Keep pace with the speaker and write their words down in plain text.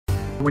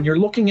When you're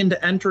looking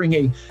into entering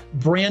a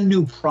brand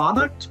new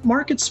product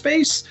market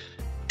space,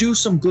 do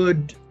some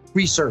good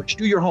research,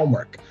 do your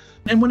homework.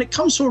 And when it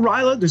comes to a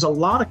RILA, there's a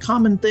lot of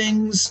common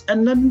things,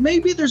 and then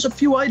maybe there's a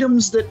few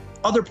items that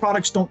other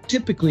products don't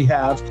typically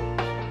have.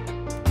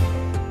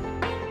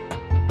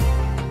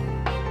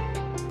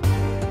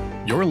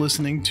 You're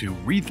listening to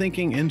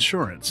Rethinking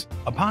Insurance,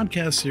 a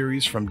podcast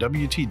series from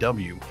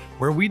WTW,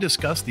 where we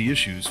discuss the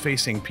issues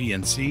facing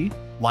P&C,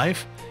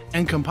 life,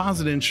 and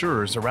composite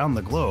insurers around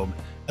the globe,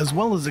 as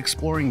well as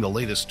exploring the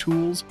latest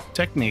tools,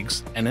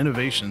 techniques, and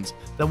innovations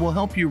that will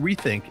help you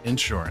rethink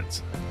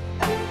insurance.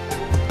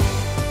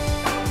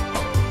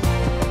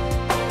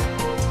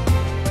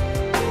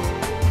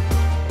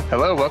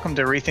 Hello, welcome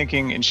to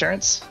Rethinking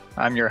Insurance.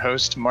 I'm your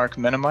host, Mark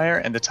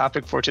Menemeyer, and the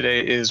topic for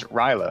today is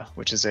RILA,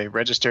 which is a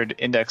registered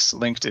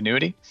index-linked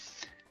annuity.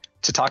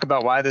 To talk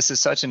about why this is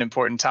such an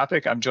important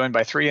topic, I'm joined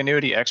by three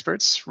annuity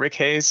experts, Rick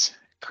Hayes,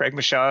 Craig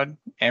Michaud,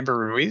 Amber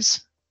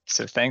Ruiz.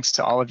 So thanks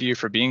to all of you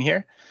for being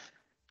here.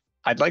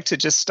 I'd like to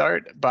just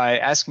start by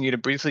asking you to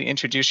briefly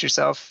introduce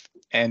yourself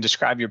and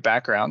describe your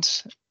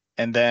background.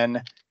 And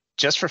then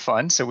just for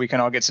fun, so we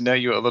can all get to know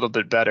you a little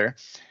bit better,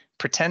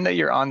 pretend that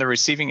you're on the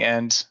receiving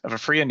end of a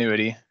free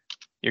annuity.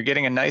 You're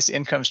getting a nice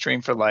income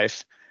stream for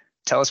life.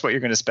 Tell us what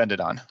you're going to spend it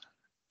on.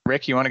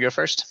 Rick, you want to go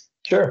first?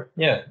 Sure.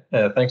 Yeah.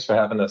 Thanks for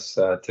having us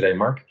today,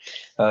 Mark.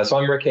 So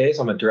I'm Rick Hayes.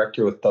 I'm a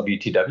director with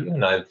WTW,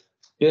 and I've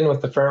been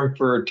with the firm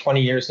for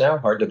 20 years now,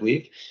 hard to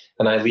believe.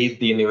 And I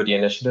lead the annuity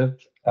initiative.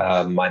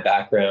 My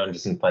background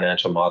is in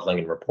financial modeling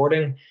and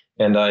reporting,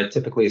 and I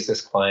typically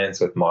assist clients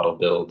with model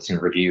builds and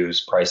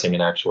reviews, pricing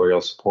and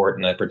actuarial support,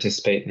 and I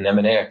participate in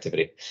M&A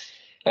activity.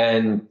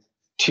 And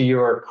to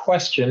your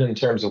question, in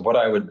terms of what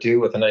I would do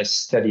with a nice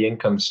steady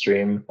income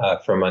stream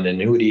from an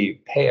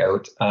annuity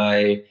payout,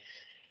 I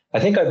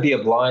think I'd be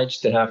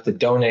obliged to have to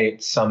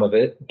donate some of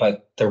it,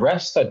 but the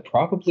rest I'd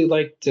probably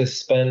like to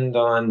spend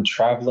on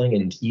traveling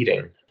and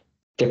eating.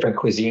 Different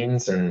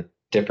cuisines and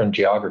different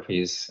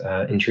geographies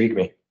intrigue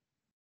me.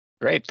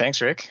 Great.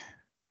 Thanks, Rick.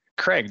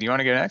 Craig, do you want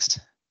to go next?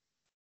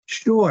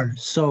 Sure.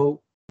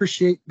 So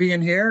appreciate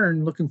being here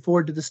and looking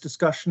forward to this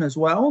discussion as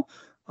well.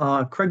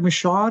 Craig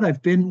Michaud,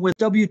 I've been with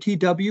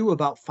WTW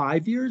about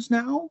 5 years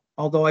now,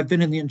 although I've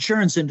been in the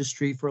insurance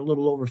industry for a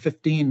little over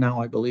 15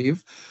 now, I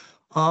believe.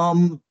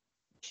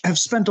 I've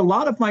spent a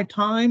lot of my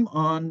time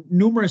on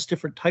numerous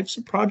different types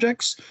of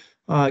projects,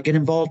 get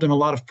involved in a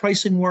lot of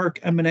pricing work,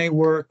 M&A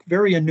work,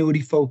 very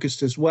annuity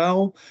focused as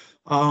well.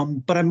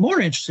 But I'm more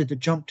interested to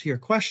jump to your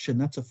question.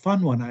 That's a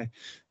fun one.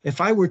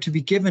 If I were to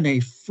be given a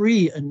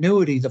free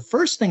annuity, the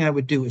first thing I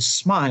would do is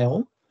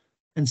smile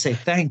and say,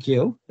 thank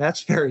you.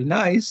 That's very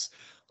nice.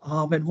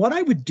 And what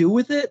I would do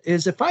with it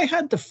is if I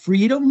had the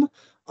freedom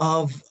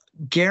of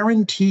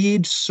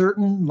guaranteed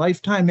certain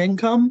lifetime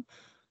income,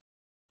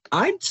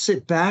 I'd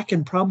sit back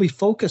and probably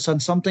focus on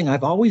something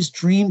I've always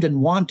dreamed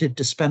and wanted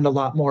to spend a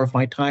lot more of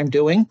my time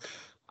doing.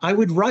 I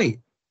would write.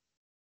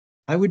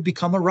 I would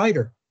become a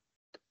writer.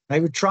 I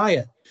would try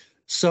it.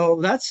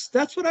 So that's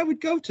what I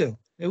would go to.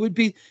 It would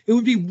be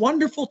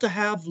wonderful to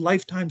have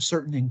lifetime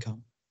certain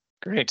income.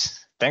 Great.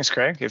 Thanks,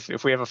 Craig.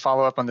 If we have a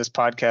follow-up on this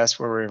podcast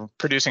where we're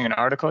producing an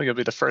article, you'll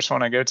be the first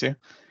one I go to.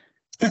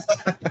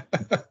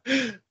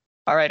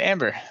 All right,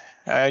 Amber,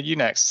 you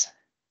next.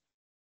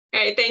 All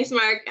right, thanks,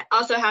 Mark.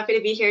 Also happy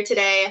to be here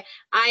today.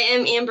 I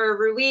am Amber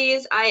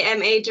Ruiz. I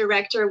am a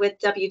director with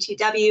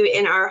WTW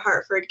in our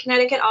Hartford,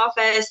 Connecticut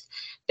office.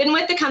 Been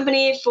with the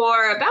company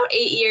for about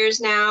 8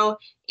 years now,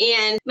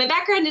 and my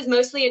background is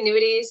mostly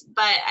annuities,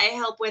 but I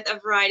help with a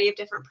variety of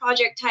different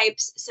project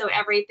types. So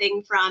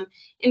everything from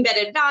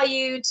embedded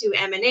value to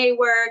M&A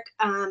work,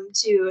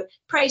 to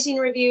pricing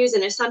reviews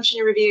and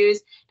assumption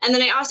reviews. And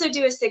then I also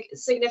do a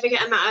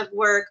significant amount of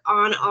work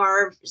on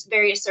our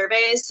various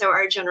surveys. So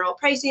our general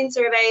pricing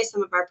survey,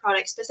 some of our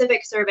product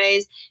specific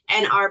surveys,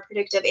 and our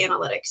predictive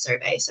analytics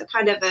survey. So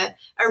kind of a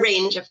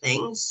range of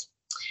things.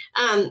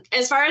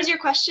 As far as your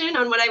question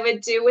on what I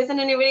would do with an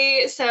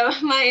annuity, so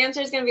my answer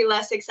is going to be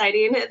less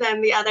exciting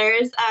than the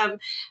others.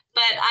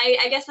 But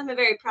I guess I'm a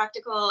very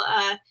practical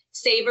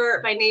saver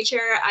by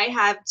nature. I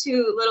have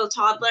two little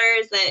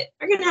toddlers that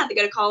are going to have to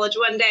go to college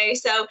one day.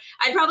 So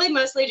I'd probably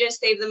mostly just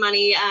save the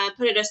money,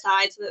 put it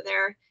aside so that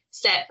they're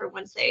set for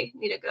once they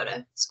need to go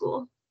to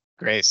school.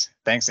 Great.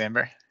 Thanks,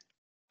 Amber.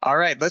 All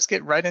right, let's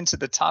get right into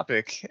the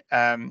topic.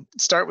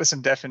 Start with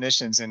some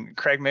definitions. And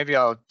Craig, maybe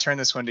I'll turn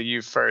this one to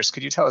you first.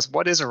 Could you tell us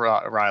what is a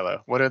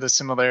RILA? What are the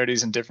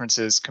similarities and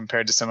differences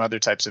compared to some other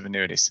types of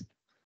annuities?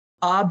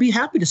 I'll be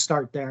happy to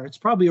start there. It's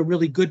probably a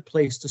really good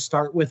place to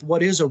start with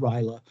what is a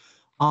RILA.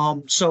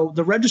 So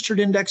the registered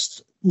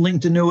index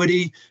linked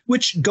annuity,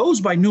 which goes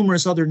by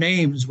numerous other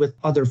names with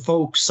other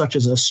folks, such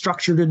as a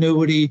structured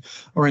annuity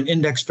or an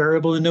index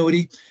variable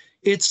annuity,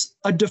 it's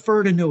a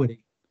deferred annuity.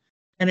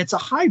 And it's a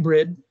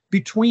hybrid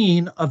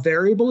between a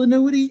variable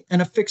annuity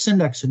and a fixed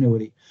index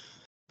annuity.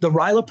 The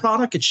RILA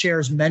product, it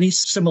shares many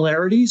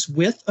similarities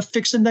with a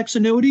fixed index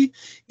annuity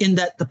in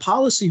that the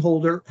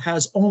policyholder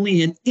has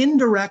only an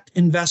indirect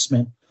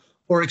investment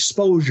or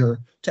exposure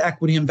to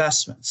equity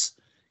investments.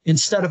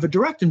 instead of a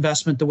direct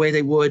investment the way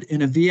they would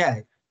in a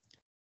VA.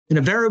 In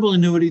a variable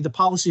annuity, the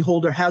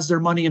policyholder has their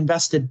money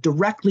invested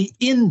directly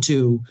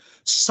into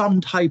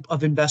some type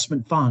of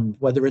investment fund,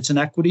 whether it's an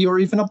equity or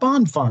even a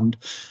bond fund.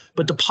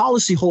 But the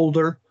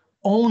policyholder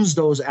owns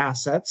those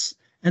assets,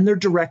 and they're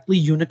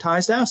directly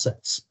unitized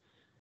assets.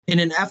 In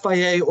an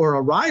FIA or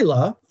a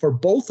RILA, for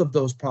both of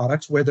those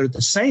products, where they're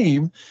the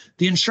same,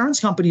 the insurance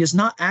company is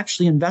not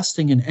actually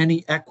investing in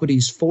any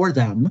equities for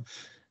them.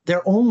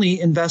 They're only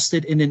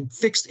invested in a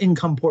fixed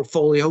income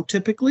portfolio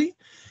typically,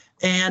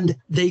 and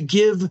they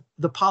give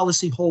the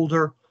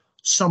policyholder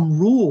some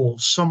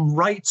rules, some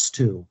rights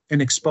to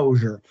an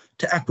exposure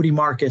to equity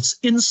markets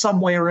in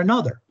some way or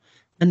another.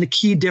 And the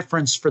key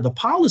difference for the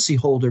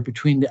policyholder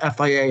between the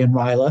FIA and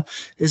RILA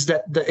is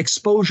that the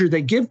exposure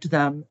they give to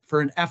them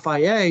for an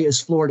FIA is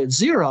floored at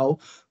zero,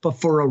 but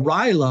for a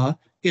RILA,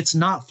 it's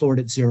not floored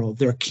at zero.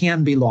 There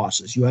can be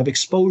losses. You have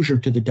exposure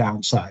to the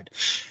downside.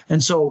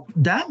 And so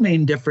that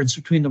main difference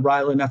between the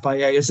RILA and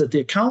FIA is that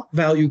the account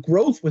value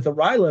growth with a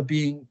RILA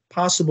being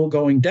possible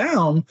going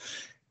down,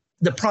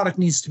 the product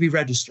needs to be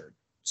registered.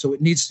 So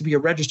it needs to be a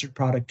registered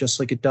product just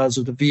like it does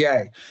with a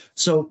VA.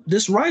 So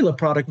this RILA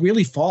product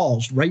really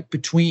falls right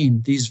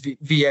between these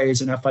VAs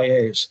and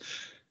FIAs.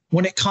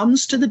 When it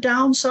comes to the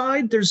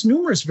downside, there's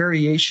numerous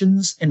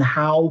variations in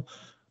how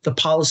the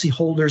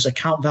policyholder's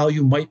account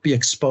value might be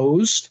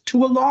exposed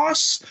to a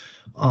loss.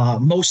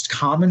 Most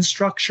common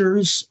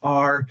structures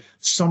are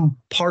some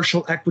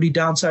partial equity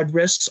downside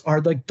risks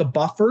are like the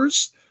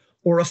buffers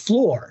or a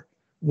floor,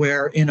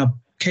 where in a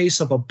case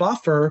of a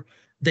buffer,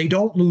 they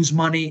don't lose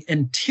money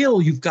until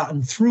you've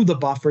gotten through the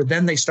buffer.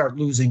 Then they start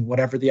losing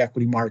whatever the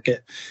equity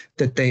market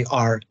that they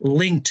are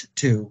linked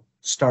to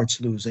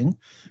starts losing.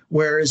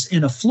 Whereas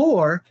in a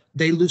floor,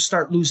 they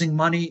start losing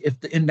money if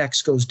the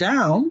index goes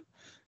down,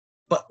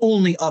 but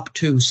only up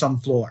to some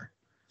floor.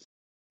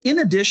 In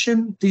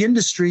addition, the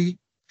industry,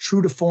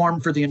 true to form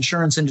for the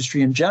insurance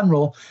industry in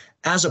general,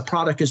 as a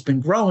product has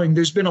been growing,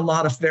 there's been a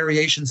lot of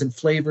variations and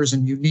flavors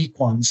and unique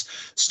ones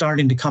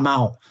starting to come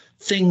out.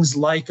 Things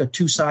like a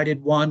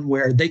two-sided one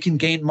where they can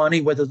gain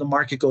money whether the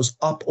market goes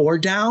up or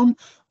down,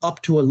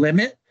 up to a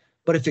limit.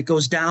 But if it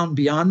goes down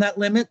beyond that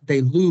limit, they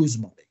lose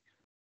money.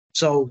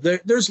 So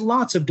there's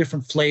lots of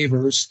different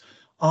flavors.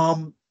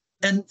 And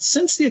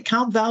since the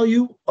account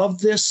value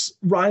of this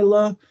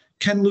RILA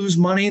can lose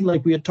money,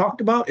 like we had talked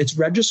about, it's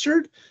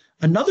registered.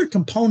 Another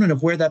component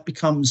of where that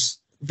becomes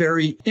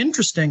very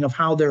interesting of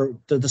how they're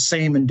the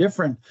same and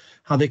different,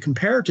 how they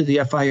compare to the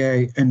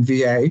FIA and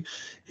VA,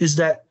 is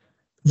that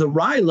the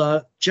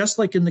RILA, just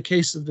like in the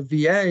case of the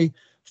VA,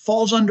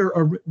 falls under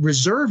a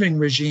reserving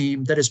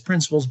regime that is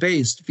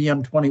principles-based,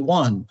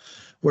 VM21,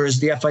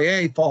 whereas the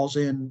FIA falls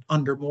in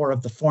under more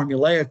of the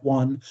formulaic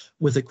one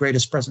with the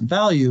greatest present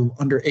value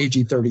under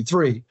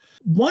AG33.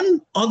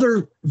 One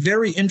other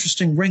very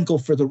interesting wrinkle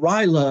for the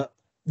RILA,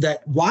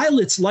 that while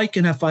it's like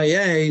an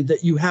FIA,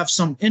 that you have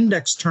some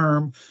index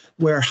term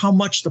where how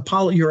much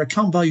your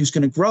account value is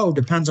going to grow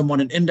depends on what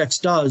an index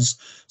does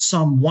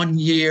some 1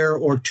 year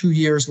or 2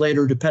 years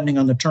later, depending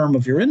on the term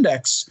of your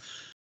index.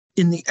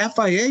 In the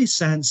FIA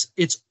sense,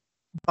 it's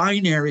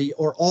binary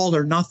or all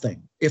or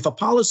nothing. If a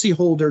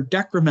policyholder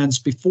decrements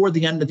before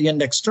the end of the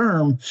index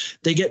term,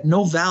 they get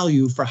no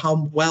value for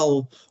how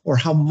well or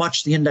how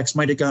much the index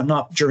might have gone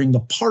up during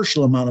the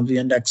partial amount of the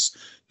index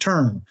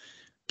term.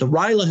 The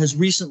RILA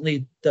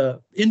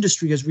the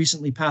industry has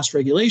recently passed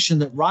regulation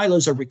that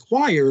RILAs are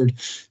required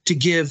to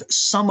give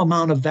some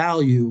amount of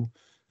value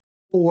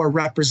for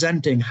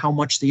representing how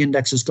much the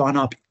index has gone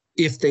up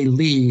if they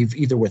leave,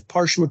 either with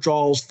partial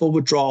withdrawals,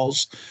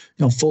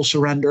 full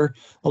surrender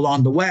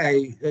along the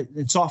way.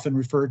 It's often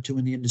referred to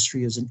in the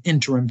industry as an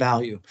interim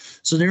value.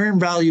 So the interim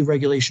value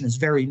regulation is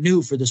very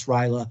new for this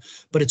RILA,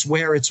 but it's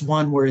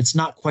one where it's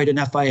not quite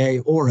an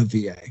FIA or a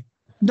VA.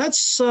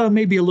 That's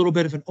maybe a little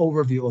bit of an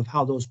overview of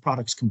how those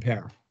products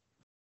compare.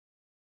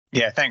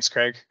 Yeah, thanks,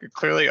 Craig.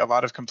 Clearly a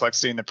lot of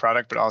complexity in the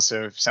product, but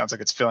also sounds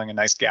like it's filling a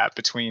nice gap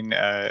between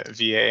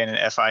VA and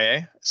an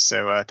FIA.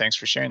 So thanks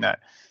for sharing that.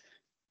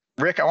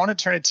 Rick, I want to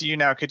turn it to you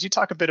now. Could you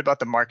talk a bit about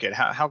the market?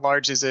 How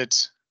large is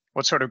it?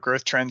 What sort of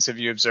growth trends have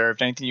you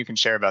observed? Anything you can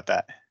share about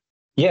that?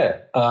 Yeah,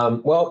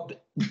 well,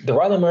 the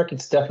RILA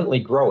market's definitely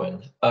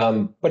growing,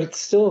 but it's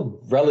still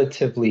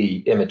relatively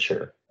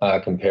immature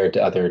compared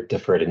to other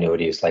deferred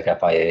annuities like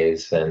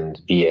FIAs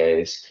and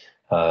VAs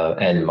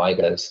and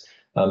MYGAs.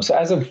 So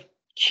as of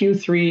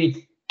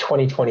Q3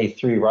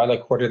 2023,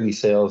 RILA quarterly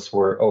sales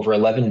were over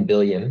 11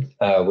 billion,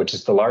 which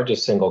is the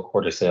largest single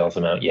quarter sales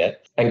amount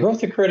yet. And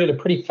growth occurred at a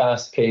pretty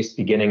fast pace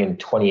beginning in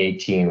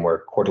 2018, where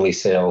quarterly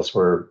sales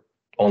were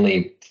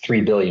only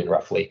 3 billion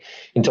roughly,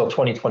 until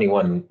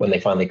 2021, when they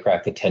finally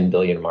cracked the 10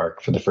 billion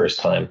mark for the first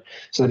time.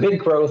 So the big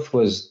growth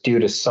was due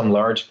to some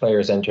large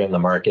players entering the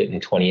market in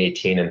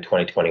 2018 and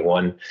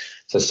 2021.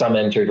 So some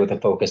entered with a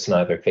focus on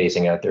either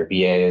phasing out their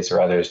VAs or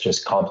others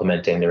just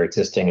complementing their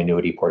existing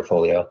annuity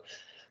portfolio.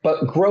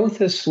 But growth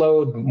has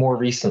slowed more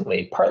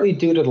recently, partly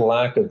due to the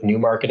lack of new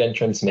market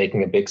entrants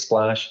making a big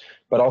splash,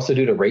 but also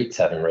due to rates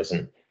having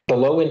risen. The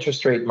low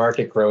interest rate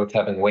market growth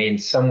having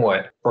waned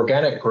somewhat,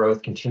 organic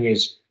growth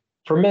continues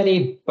for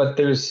many, but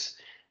there's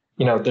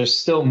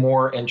still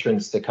more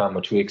entrants to come,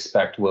 which we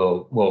expect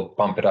will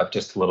bump it up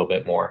just a little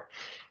bit more.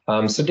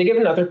 So to give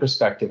another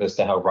perspective as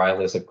to how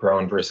RILAs have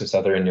grown versus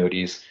other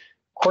annuities,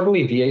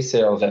 quarterly VA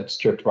sales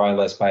outstripped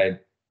RILAs by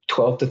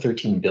 12 to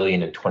 13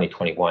 billion in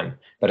 2021.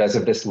 But as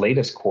of this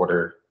latest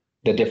quarter,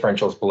 the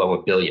differential is below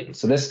 $1 billion.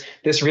 So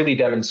this really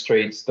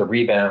demonstrates the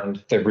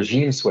rebound, the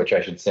regime switch,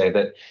 I should say,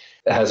 that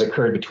has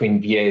occurred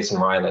between VAs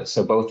and RILAs.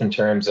 So both in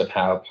terms of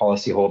how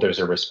policyholders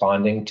are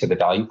responding to the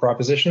value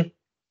proposition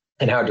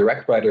and how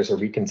direct writers are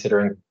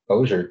reconsidering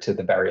exposure to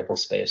the variable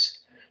space.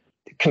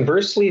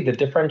 Conversely, the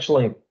differential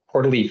in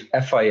quarterly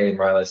FIA and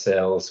RILA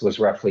sales was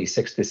roughly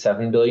 6 to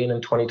 7 billion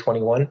in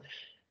 2021,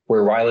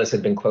 where RILAs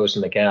had been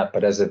closing the gap.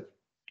 But as of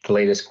the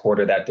latest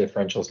quarter, that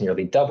differential is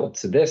nearly doubled.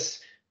 So this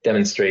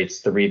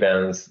demonstrates the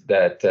rebounds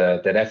that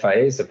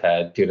FIAs have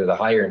had due to the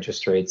higher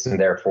interest rates and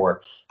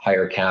therefore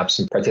higher caps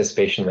and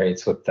participation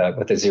rates with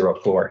a zero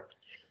floor.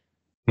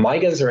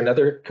 MYGAs are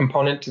another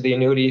component to the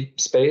annuity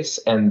space,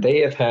 and they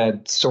have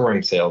had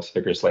soaring sales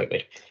figures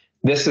lately.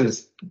 This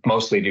is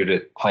mostly due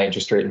to high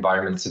interest rate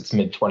environments. It's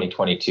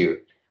mid-2022.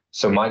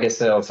 So MYGA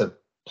sales have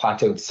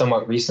plateaued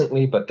somewhat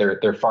recently, but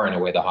they're far and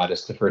away the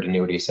hottest deferred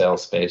annuity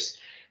sales space.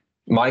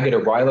 MYGA to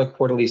RILA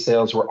quarterly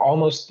sales were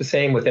almost the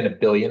same, within $1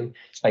 billion,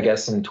 I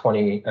guess, in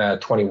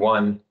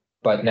 2021,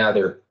 but now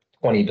they're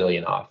 20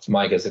 billion off.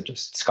 MYGAs have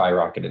just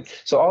skyrocketed.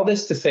 So all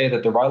this to say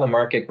that the RILA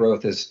market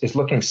growth is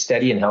looking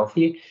steady and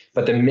healthy,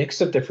 but the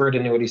mix of deferred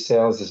annuity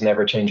sales is an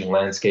ever-changing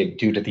landscape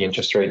due to the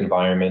interest rate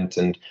environment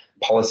and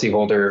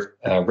policyholder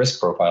risk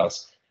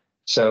profiles.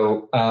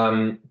 So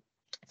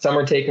some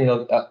are taking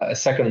a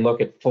second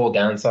look at full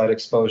downside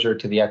exposure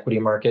to the equity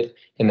market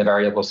in the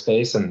variable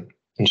space, and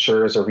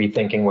insurers are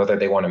rethinking whether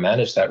they want to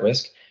manage that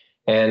risk.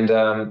 And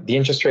the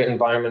interest rate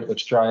environment,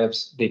 which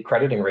drives the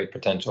crediting rate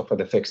potential for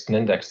the fixed and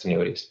indexed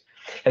annuities.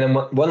 And then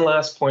one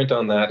last point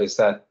on that is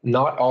that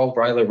not all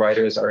RILA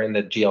writers are in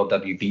the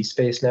GLWB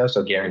space now,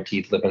 so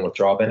guaranteed living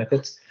withdrawal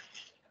benefits.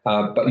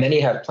 But many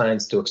have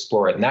plans to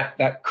explore it. And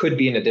that could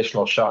be an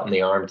additional shot in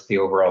the arm to the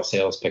overall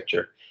sales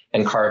picture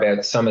and carve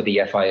out some of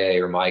the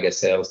FIA or MYGA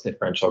sales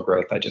differential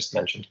growth I just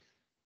mentioned.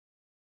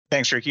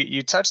 Thanks, Rick.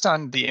 You touched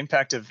on the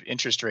impact of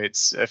interest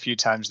rates a few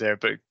times there,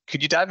 but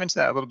could you dive into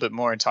that a little bit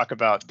more and talk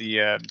about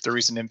the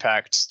recent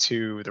impact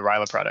to the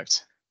RILA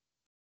product?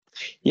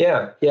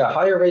 Yeah.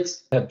 Higher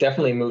rates have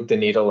definitely moved the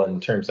needle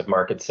in terms of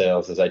market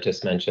sales, as I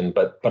just mentioned,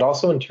 but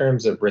also in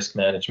terms of risk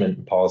management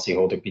and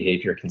policyholder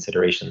behavior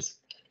considerations.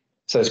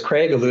 So as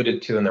Craig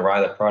alluded to in the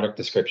RILA product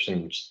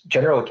description,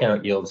 general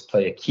account yields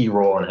play a key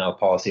role in how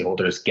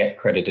policyholders get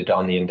credited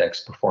on the index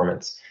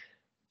performance.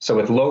 So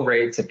with low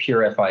rates, a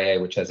pure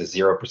FIA, which has a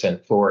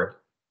 0% floor,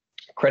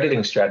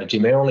 crediting strategy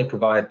may only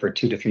provide for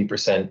 2 to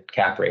 3%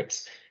 cap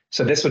rates.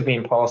 So this would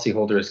mean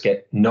policyholders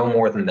get no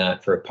more than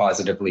that for a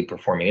positively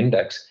performing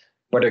index,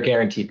 but are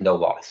guaranteed no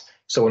loss.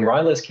 So when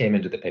RILAs came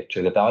into the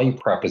picture, the value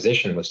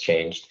proposition was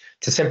changed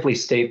to simply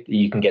state that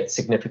you can get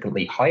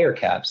significantly higher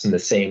caps in the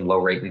same low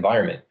rate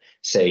environment,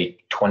 say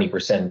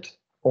 20%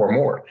 or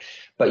more,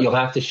 but you'll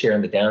have to share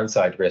in the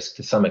downside risk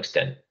to some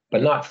extent,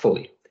 but not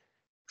fully.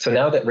 So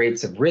now that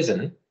rates have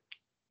risen,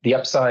 the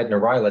upside in a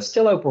RILA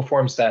still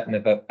outperforms that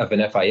of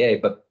an FIA,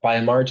 but by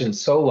a margin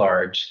so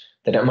large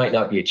that it might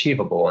not be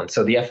achievable. And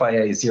so the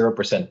FIA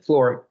 0%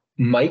 floor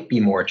might be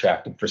more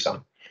attractive for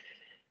some.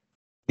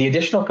 The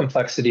additional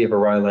complexity of a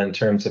RILA in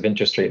terms of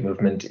interest rate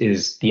movement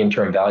is the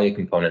interim value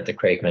component that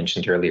Craig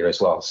mentioned earlier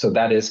as well. So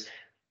that is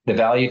the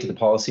value to the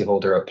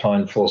policyholder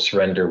upon full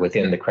surrender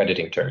within the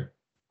crediting term.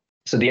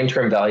 So the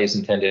interim value is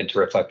intended to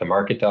reflect the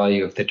market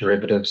value of the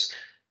derivatives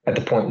at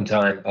the point in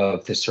time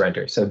of the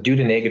surrender. So due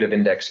to negative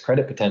index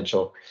credit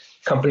potential,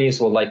 companies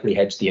will likely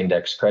hedge the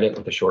index credit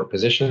with a short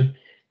position.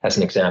 As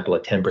an example, a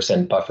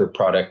 10% buffer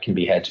product can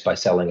be hedged by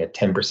selling a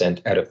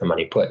 10% out of the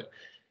money put.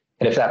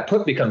 And if that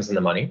put becomes in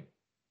the money,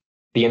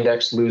 the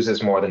index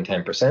loses more than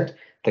 10%,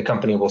 the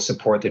company will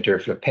support the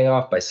derivative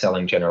payoff by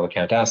selling general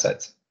account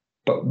assets.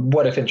 But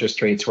what if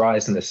interest rates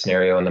rise in this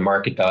scenario and the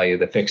market value of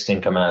the fixed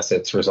income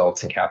assets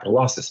results in capital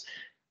losses?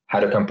 How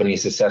do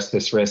companies assess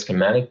this risk and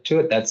manage to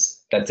it?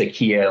 That's a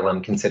key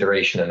ALM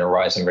consideration in a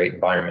rising rate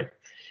environment.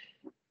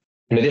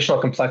 An additional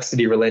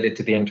complexity related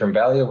to the interim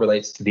value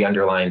relates to the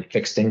underlying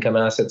fixed income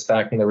assets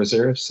backing the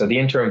reserves. So the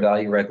interim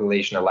value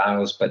regulation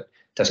allows, but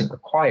doesn't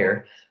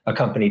require, a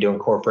company to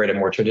incorporate a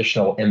more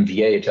traditional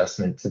MVA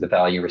adjustment to the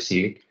value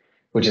received,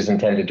 which is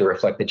intended to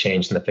reflect the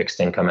change in the fixed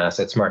income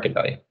assets market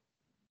value.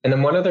 And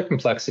then one other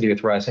complexity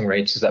with rising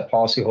rates is that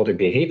policyholder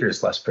behavior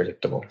is less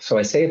predictable. So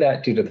I say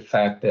that due to the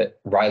fact that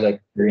RILA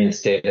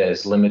experience data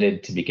is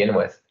limited to begin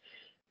with,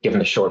 given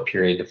the short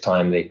period of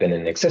time they've been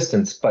in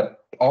existence,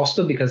 but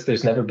also because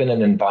there's never been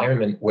an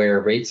environment where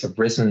rates have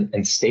risen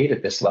and stayed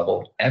at this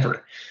level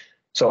ever.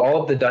 So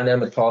all of the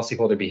dynamic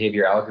policyholder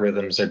behavior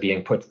algorithms are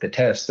being put to the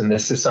test, and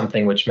this is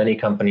something which many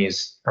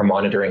companies are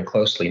monitoring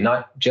closely,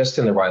 not just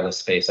in the RILA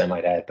space, I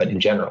might add, but in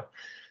general.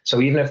 So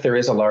even if there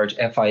is a large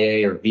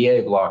FIA or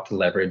VA block to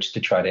leverage to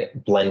try to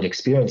blend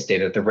experience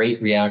data, the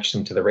rate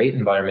reaction to the rate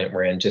environment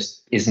we're in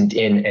just isn't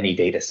in any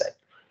data set.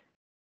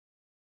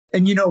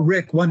 And,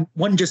 Rick,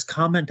 one just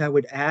comment I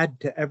would add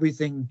to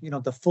everything,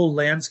 the full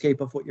landscape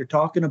of what you're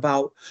talking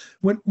about.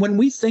 When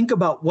we think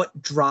about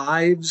what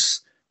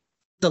drives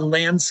the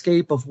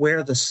landscape of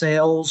where the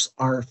sales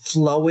are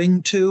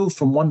flowing to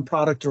from one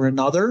product or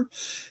another,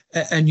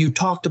 and you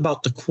talked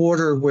about the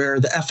quarter where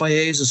the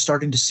FIAs are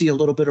starting to see a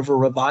little bit of a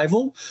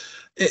revival,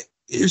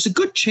 there's a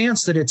good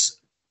chance that it's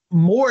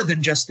more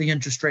than just the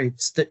interest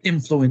rates that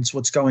influence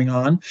what's going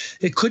on.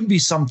 It could be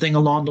something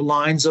along the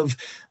lines of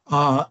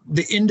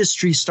the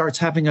industry starts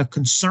having a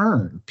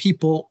concern.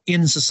 People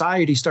in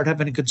society start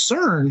having a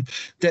concern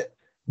that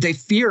they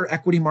fear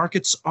equity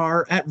markets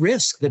are at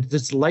risk, that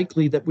it's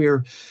likely that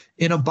we're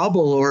in a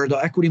bubble or the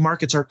equity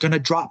markets are going to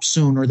drop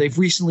soon, or they've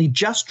recently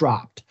just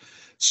dropped.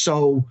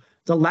 So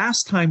the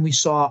last time we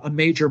saw a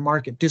major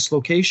market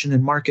dislocation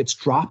and markets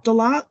dropped a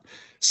lot,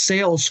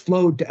 sales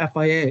flowed to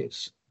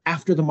FIAs.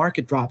 After the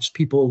market drops,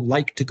 people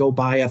like to go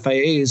buy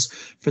FIAs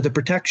for the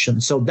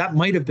protection. So that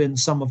might have been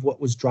some of what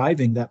was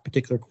driving that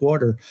particular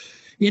quarter.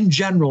 In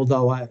general,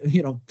 though,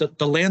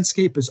 the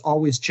landscape is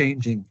always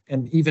changing,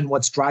 and even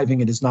what's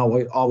driving it is not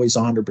always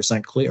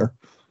 100% clear.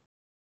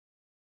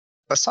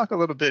 Let's talk a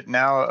little bit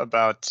now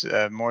about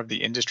more of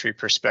the industry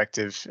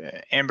perspective.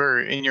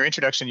 Amber, in your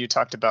introduction, you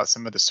talked about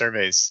some of the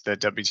surveys that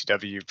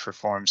WTW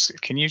performs.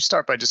 Can you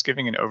start by just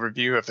giving an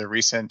overview of the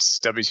recent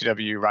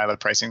WTW RILA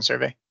pricing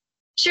survey?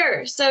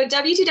 Sure. So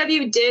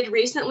WTW did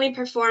recently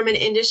perform an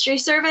industry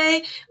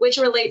survey, which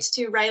relates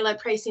to RILA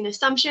pricing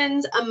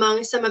assumptions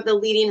among some of the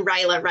leading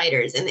RILA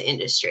writers in the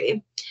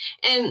industry.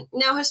 And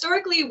now,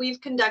 historically, we've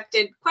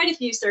conducted quite a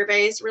few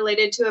surveys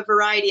related to a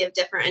variety of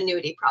different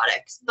annuity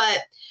products,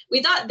 but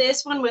we thought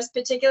this one was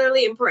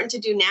particularly important to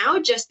do now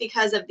just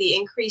because of the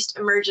increased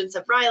emergence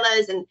of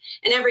RILAs and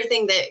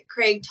everything that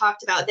Craig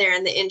talked about there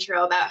in the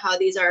intro about how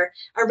these are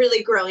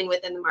really growing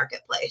within the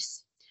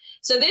marketplace.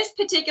 So this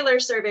particular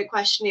survey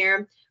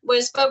questionnaire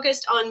was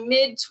focused on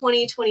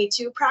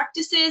mid-2022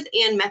 practices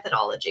and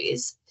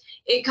methodologies.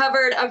 It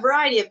covered a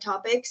variety of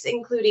topics,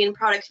 including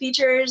product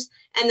features,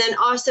 and then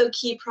also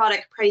key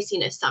product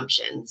pricing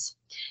assumptions.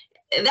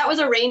 That was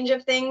a range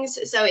of things.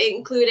 So it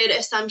included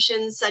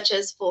assumptions such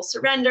as full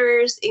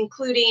surrenders,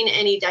 including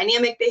any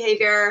dynamic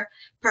behavior,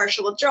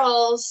 partial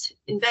withdrawals,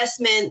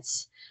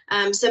 investments,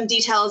 some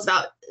details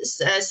about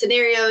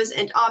scenarios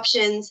and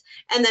options,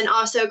 and then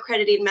also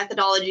crediting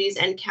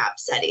methodologies and cap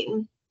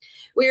setting.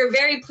 We were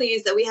very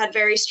pleased that we had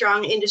very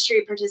strong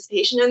industry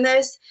participation in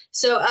this.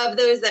 So of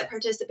those that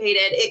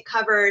participated, it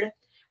covered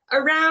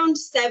around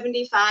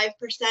 75%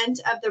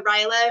 of the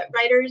RILA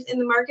writers in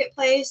the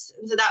marketplace.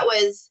 And so that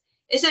was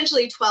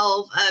essentially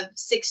 12 of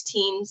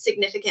 16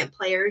 significant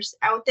players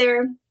out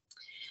there.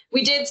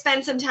 We did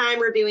spend some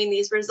time reviewing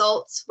these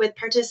results with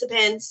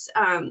participants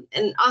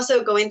and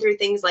also going through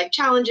things like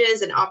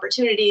challenges and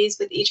opportunities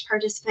with each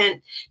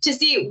participant to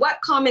see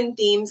what common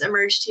themes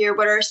emerged here.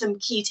 What are some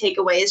key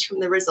takeaways from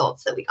the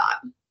results that we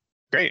got?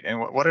 Great. And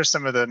what are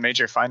some of the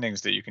major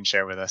findings that you can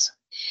share with us?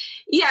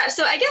 Yeah,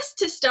 so I guess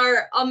to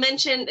start, I'll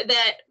mention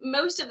that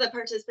most of the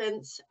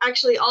participants,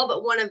 actually all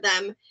but one of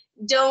them,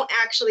 don't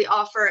actually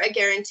offer a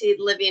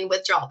guaranteed living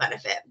withdrawal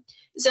benefit.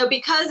 So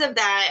because of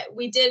that,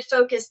 we did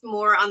focus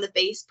more on the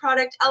base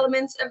product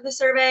elements of the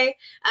survey.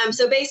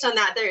 So based on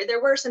that,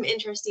 there were some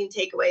interesting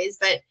takeaways,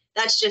 but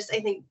that's just, I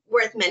think,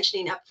 worth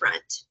mentioning up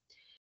front.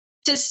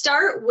 To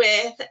start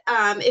with,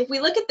 if we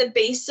look at the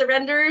base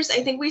surrenders,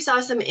 I think we saw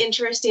some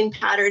interesting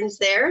patterns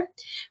there.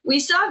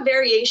 We saw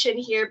variation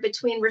here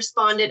between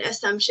respondent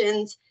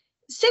assumptions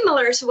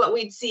similar to what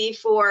we'd see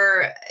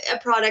for a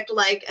product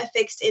like a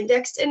fixed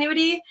indexed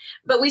annuity,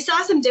 but we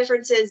saw some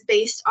differences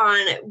based on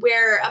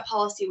where a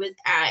policy was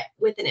at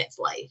within its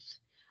life.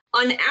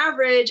 On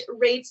average,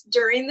 rates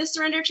during the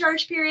surrender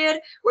charge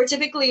period were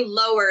typically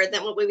lower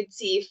than what we would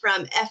see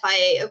from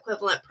FIA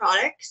equivalent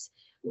products,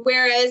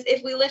 whereas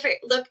if we look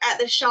at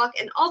the shock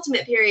and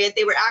ultimate period,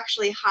 they were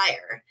actually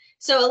higher.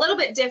 So a little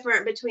bit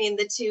different between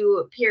the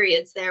two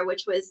periods there,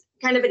 which was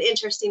kind of an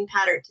interesting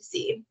pattern to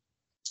see.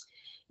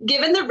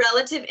 Given the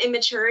relative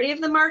immaturity of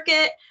the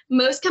market,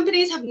 most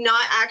companies have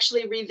not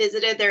actually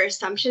revisited their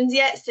assumptions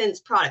yet since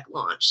product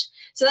launch.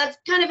 So that's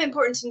kind of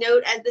important to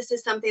note, as this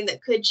is something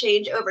that could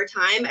change over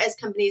time as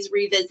companies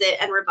revisit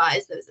and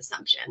revise those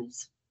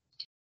assumptions.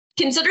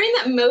 Considering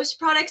that most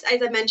products,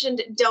 as I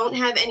mentioned, don't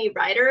have any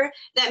rider,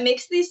 that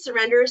makes these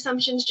surrender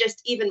assumptions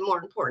just even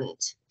more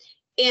important.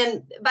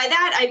 And by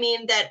that, I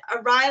mean that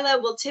a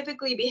RILA will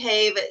typically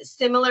behave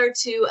similar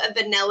to a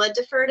vanilla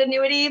deferred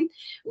annuity,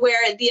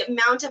 where the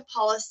amount of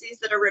policies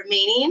that are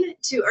remaining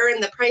to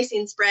earn the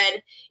pricing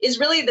spread is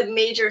really the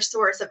major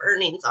source of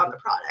earnings on the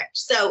product.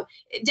 So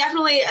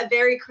definitely a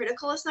very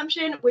critical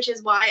assumption, which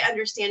is why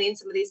understanding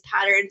some of these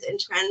patterns and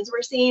trends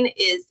we're seeing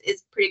is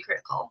pretty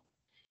critical.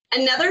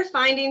 Another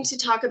finding to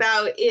talk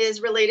about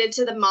is related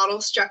to the model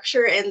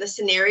structure and the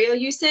scenario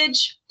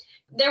usage.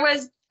 There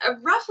was a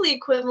roughly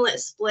equivalent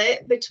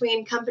split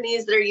between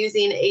companies that are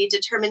using a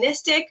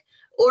deterministic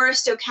or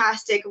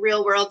stochastic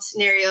real-world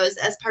scenarios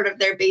as part of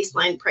their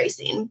baseline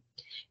pricing.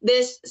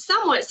 This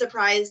somewhat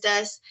surprised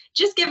us,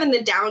 just given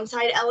the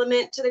downside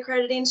element to the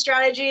crediting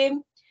strategy.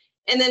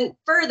 And then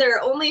further,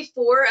 only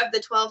 4 of the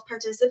 12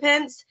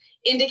 participants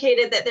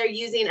indicated that they're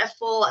using a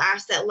full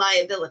asset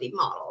liability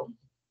model.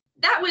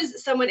 That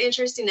was somewhat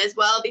interesting as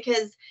well,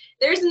 because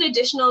there's an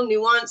additional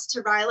nuance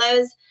to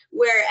RILAs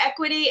where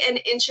equity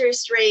and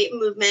interest rate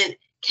movement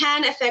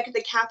can affect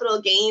the capital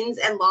gains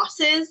and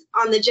losses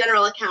on the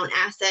general account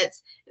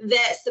assets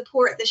that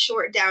support the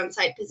short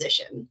downside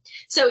position.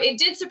 So it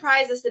did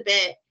surprise us a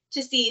bit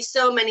to see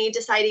so many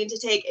deciding to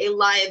take a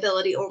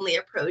liability-only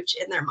approach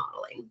in their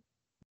modeling.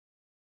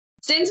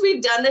 Since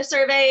we've done the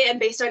survey and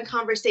based on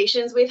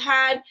conversations we've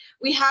had,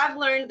 we have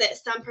learned that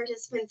some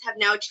participants have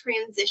now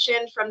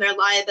transitioned from their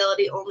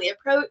liability-only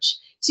approach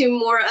to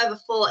more of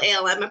a full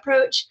ALM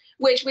approach,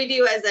 which we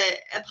view as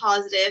a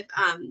positive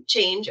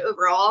change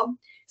overall.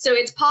 So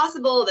it's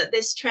possible that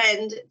this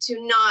trend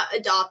to not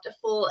adopt a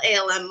full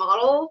ALM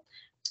model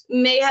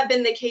may have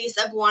been the case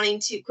of wanting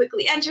to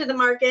quickly enter the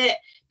market,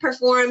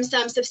 perform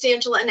some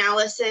substantial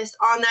analysis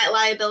on that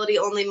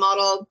liability-only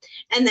model,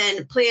 and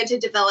then plan to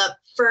develop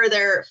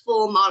further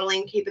full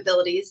modeling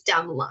capabilities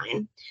down the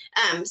line.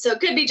 So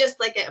it could be just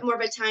like more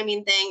of a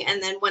timing thing,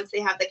 and then once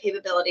they have the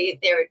capability,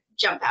 they would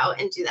jump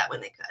out and do that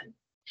when they could.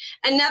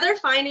 Another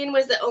finding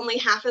was that only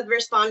half of the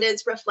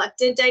respondents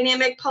reflected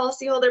dynamic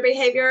policyholder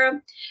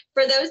behavior.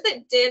 For those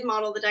that did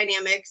model the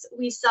dynamics,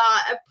 we saw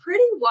a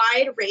pretty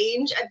wide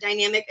range of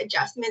dynamic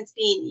adjustments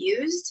being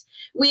used.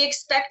 We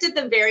expected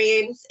the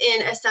variance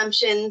in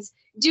assumptions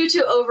due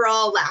to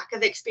overall lack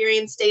of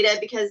experience data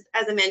because,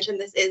 as I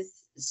mentioned, this is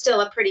still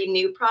a pretty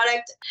new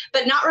product,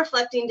 but not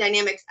reflecting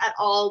dynamics at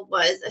all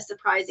was a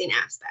surprising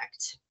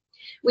aspect.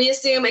 We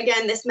assume,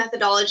 again, this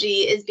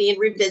methodology is being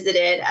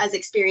revisited as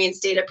experience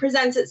data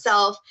presents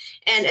itself,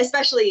 and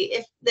especially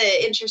if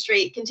the interest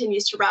rate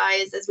continues to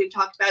rise, as we've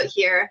talked about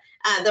here,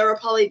 there will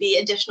probably be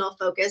additional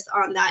focus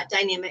on that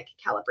dynamic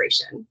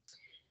calibration.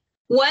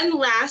 One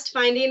last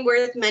finding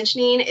worth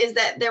mentioning is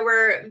that there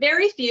were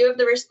very few of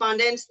the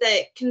respondents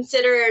that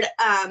considered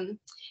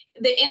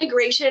the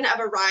integration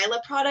of a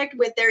RILA product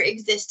with their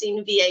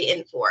existing VA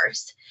in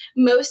force.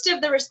 Most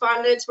of the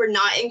respondents were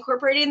not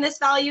incorporating this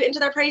value into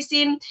their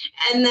pricing,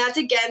 and that's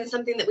again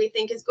something that we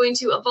think is going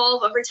to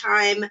evolve over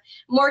time.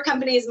 More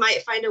companies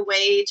might find a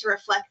way to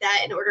reflect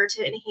that in order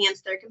to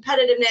enhance their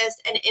competitiveness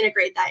and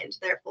integrate that into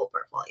their full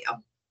portfolio.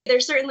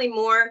 There's certainly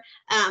more,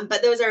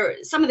 but those are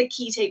some of the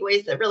key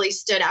takeaways that really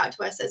stood out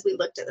to us as we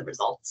looked at the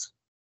results.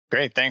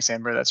 Great, thanks,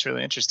 Amber. That's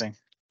really interesting.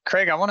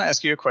 Craig, I want to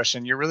ask you a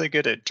question. You're really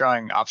good at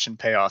drawing option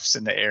payoffs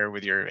in the air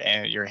with your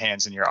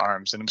hands and your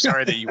arms. And I'm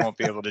sorry that you won't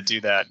be able to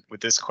do that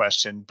with this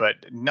question, but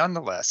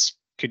nonetheless,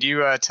 could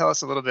you tell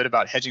us a little bit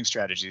about hedging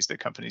strategies that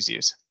companies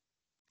use?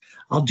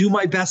 I'll do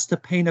my best to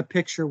paint a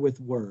picture with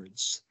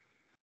words.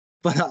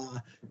 But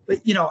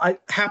you know, I'm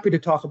happy to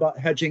talk about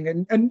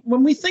hedging. And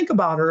when we think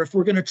about it, or if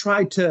we're going to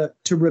try to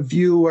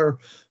review or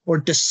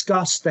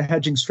discuss the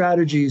hedging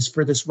strategies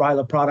for this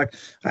RILA product,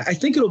 I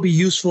think it'll be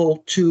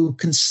useful to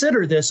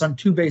consider this on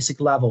two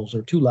basic levels,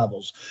 or two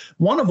levels.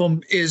 One of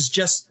them is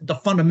just the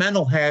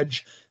fundamental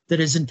hedge that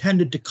is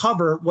intended to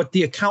cover what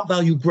the account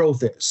value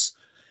growth is.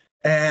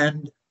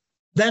 And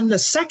then the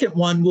second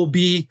one will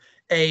be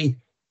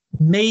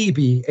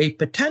maybe a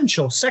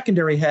potential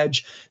secondary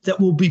hedge that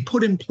will be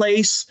put in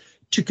place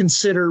to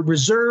consider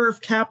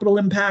reserve capital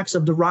impacts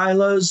of the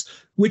RILAs,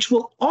 which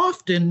will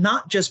often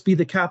not just be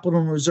the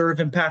capital and reserve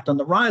impact on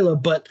the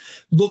RILA, but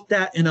looked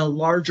at in a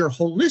larger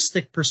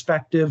holistic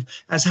perspective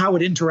as how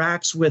it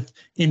interacts with,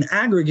 in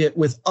aggregate,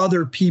 with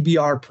other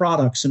PBR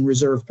products and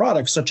reserve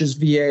products, such as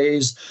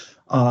VAs,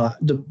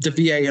 the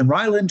VA and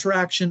RILA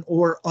interaction,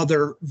 or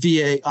other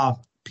VA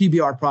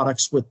PBR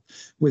products with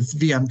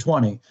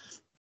VM20.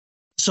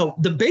 So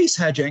the base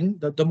hedging,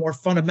 the more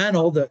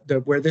fundamental,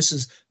 where this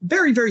is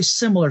very, very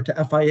similar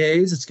to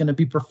FIAs, it's going to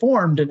be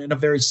performed in a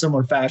very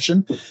similar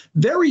fashion.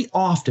 Very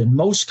often,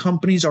 most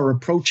companies are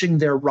approaching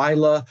their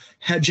RILA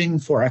hedging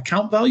for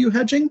account value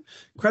hedging,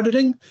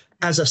 crediting,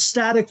 as a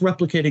static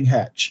replicating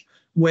hedge,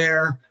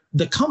 where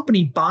the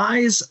company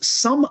buys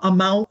some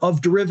amount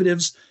of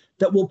derivatives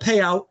that will pay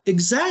out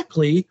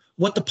exactly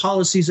what the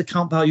policy's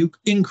account value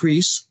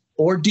increase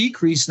or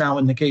decrease, now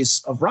in the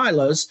case of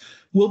RILAs,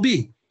 will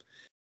be.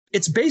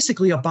 It's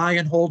basically a buy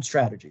and hold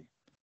strategy.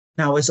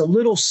 Now, as a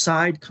little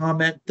side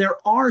comment, there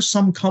are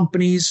some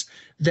companies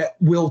that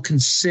will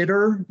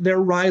consider their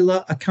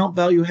RILA account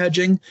value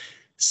hedging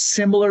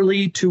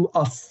similarly to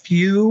a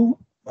few,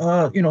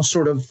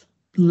 sort of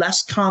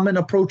less common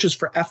approaches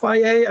for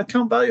FIA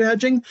account value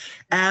hedging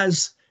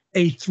as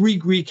a 3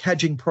 Greek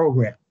hedging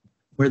program,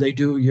 where they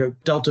do your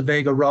Delta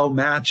Vega Rho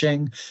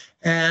matching.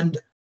 And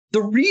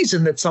the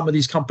reason that some of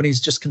these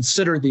companies just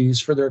consider these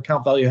for their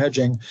account value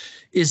hedging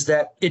is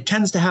that it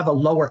tends to have a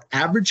lower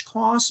average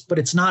cost, but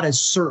it's not as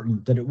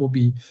certain that it will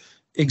be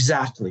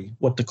exactly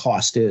what the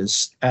cost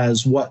is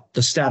as what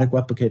the static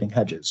replicating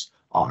hedges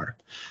are.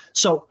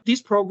 So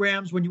these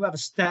programs, when you have a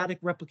static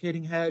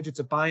replicating hedge, it's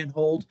a buy and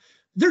hold,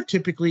 they're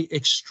typically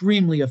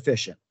extremely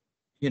efficient.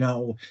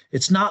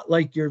 It's not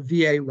like your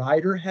VA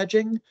rider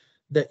hedging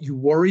that you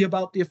worry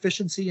about the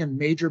efficiency and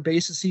major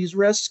basis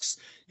risks.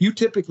 You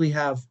typically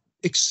have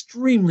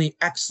extremely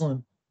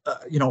excellent,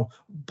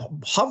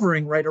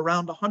 hovering right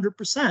around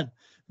 100%.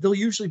 They'll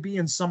usually be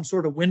in some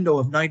sort of window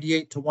of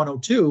 98 to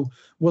 102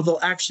 where they'll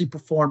actually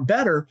perform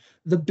better.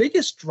 The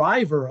biggest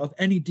driver of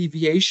any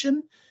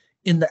deviation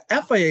in the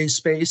FIA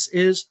space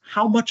is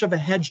how much of a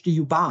hedge do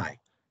you buy?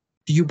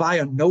 Do you buy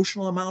a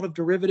notional amount of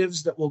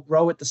derivatives that will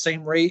grow at the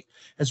same rate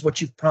as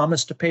what you've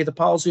promised to pay the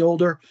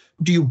policyholder?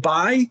 Do you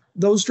buy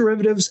those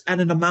derivatives at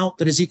an amount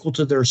that is equal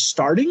to their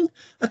starting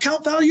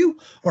account value,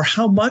 or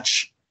how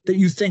much that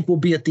you think will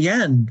be at the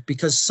end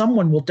because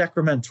someone will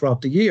decrement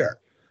throughout the year?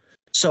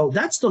 So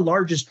that's the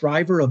largest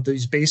driver of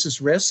these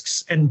basis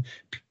risks. And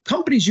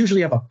companies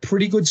usually have a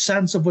pretty good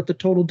sense of what the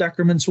total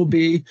decrements will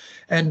be.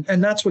 And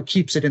that's what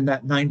keeps it in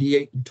that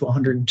 98 to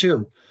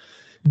 102.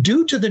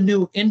 Due to the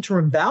new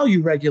interim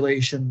value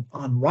regulation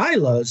on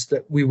RILAs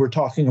that we were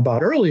talking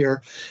about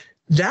earlier,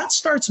 that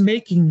starts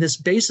making this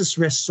basis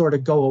risk sort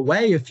of go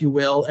away, if you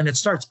will, and it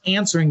starts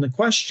answering the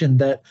question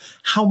that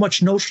how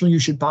much notional you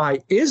should buy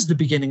is the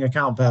beginning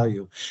account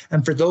value.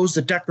 And for those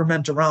that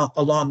decrement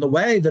along the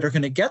way that are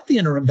going to get the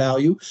interim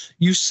value,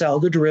 you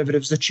sell the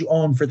derivatives that you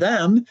own for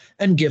them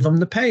and give them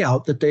the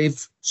payout that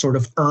they've sort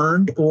of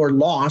earned or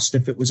lost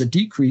if it was a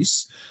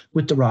decrease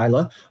with the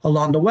RILA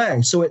along the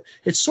way. So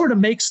it sort of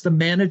makes the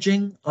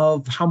managing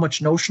of how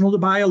much notional to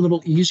buy a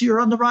little easier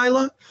on the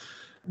RILA.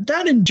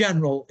 That in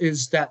general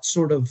is that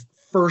sort of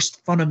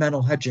first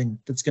fundamental hedging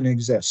that's going to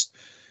exist.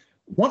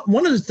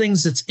 One of the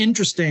things that's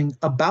interesting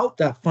about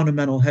that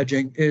fundamental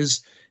hedging is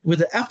with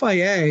the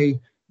FIA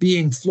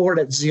being floored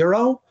at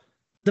zero,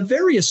 the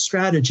various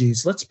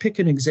strategies, let's pick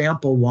an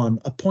example one,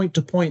 a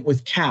point-to-point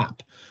with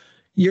cap.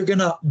 You're going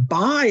to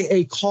buy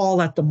a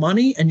call at the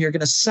money and you're going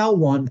to sell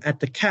one at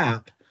the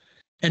cap,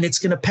 and it's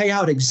going to pay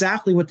out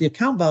exactly what the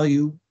account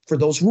value for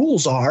those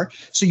rules are.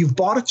 So you've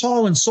bought a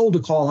call and sold a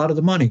call out of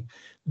the money.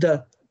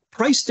 The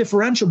price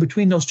differential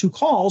between those two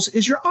calls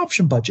is your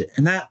option budget,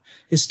 and that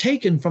is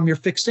taken from your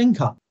fixed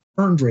income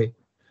earned rate.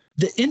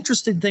 The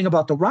interesting thing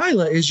about the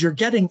RILA is you're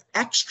getting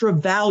extra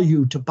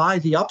value to buy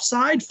the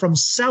upside from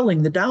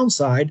selling the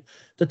downside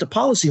that the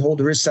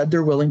policyholder has said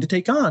they're willing to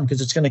take on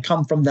because it's going to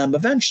come from them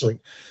eventually.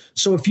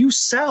 So if you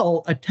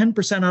sell a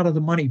 10% out of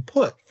the money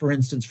put, for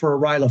instance, for a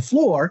RILA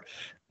floor,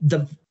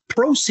 the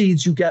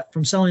proceeds you get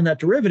from selling that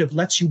derivative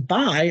lets you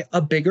buy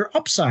a bigger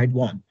upside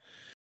one.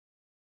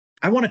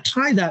 I want to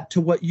tie that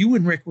to what you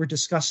and Rick were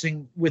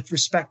discussing with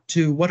respect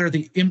to what are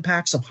the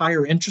impacts of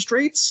higher interest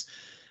rates.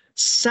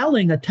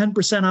 Selling a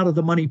 10% out of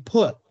the money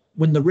put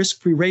when the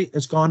risk-free rate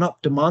has gone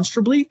up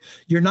demonstrably,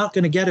 you're not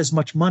going to get as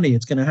much money.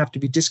 It's going to have to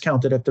be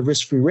discounted at the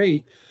risk-free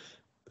rate.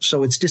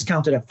 So it's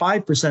discounted at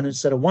 5%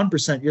 instead of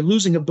 1%. You're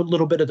losing a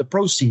little bit of the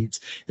proceeds.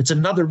 It's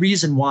another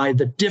reason why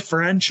the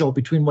differential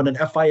between what an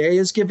FIA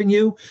is giving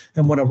you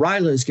and what a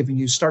RILA is giving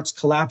you starts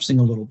collapsing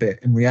a little bit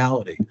in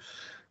reality.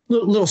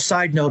 Little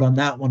side note on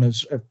that one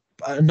is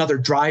another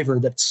driver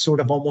that's sort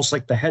of almost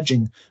like the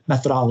hedging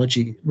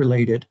methodology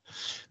related.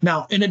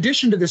 Now, in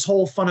addition to this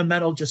whole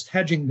fundamental just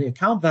hedging the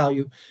account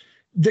value,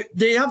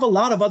 they have a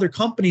lot of other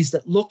companies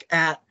that look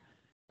at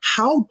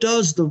how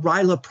does the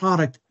RILA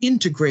product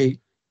integrate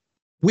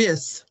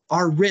with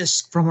our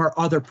risk from our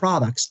other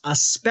products,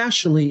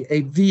 especially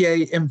a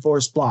VA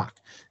in-force block.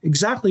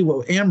 Exactly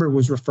what Amber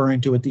was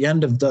referring to at the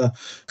end of the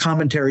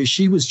commentary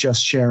she was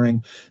just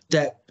sharing,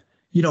 that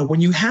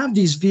when you have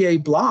these VA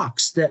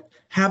blocks that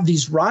have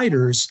these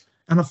riders,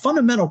 and a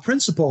fundamental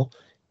principle,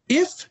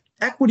 if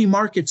equity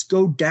markets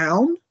go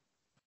down,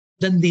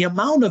 then the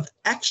amount of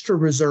extra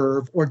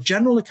reserve or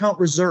general account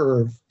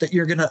reserve that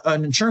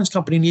an insurance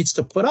company needs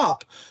to put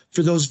up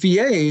for those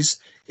VAs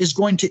is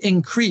going to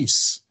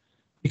increase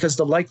because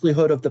the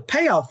likelihood of the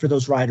payout for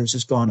those riders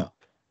has gone up.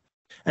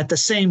 At the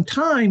same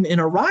time, in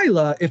a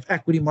RILA, if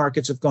equity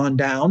markets have gone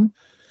down,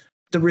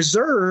 the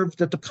reserve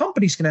that the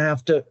company's going to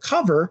have to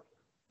cover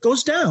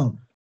goes down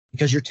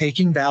because you're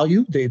taking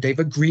value. They've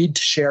agreed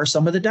to share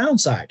some of the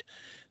downside.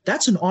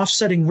 That's an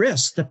offsetting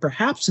risk that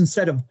perhaps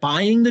instead of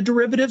buying the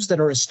derivatives that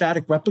are a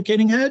static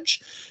replicating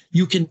hedge,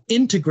 you can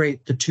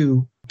integrate the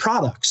two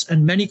products.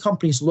 And many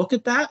companies look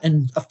at that,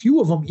 and a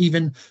few of them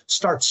even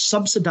start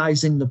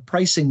subsidizing the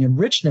pricing and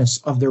richness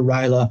of their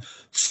RILA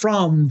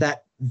from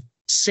that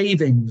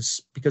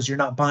savings, because you're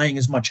not buying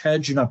as much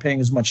hedge, you're not paying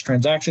as much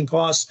transaction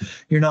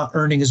costs, you're not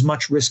earning as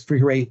much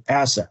risk-free rate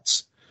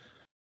assets.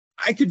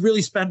 I could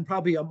really spend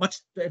probably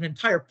an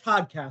entire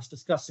podcast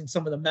discussing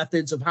some of the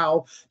methods of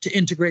how to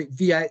integrate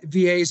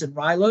VAs and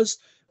RILAs,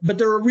 but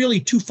there are really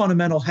two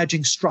fundamental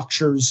hedging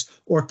structures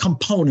or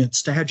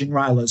components to hedging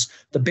RILAs.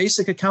 The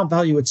basic account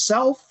value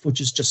itself,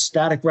 which is just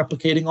static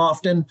replicating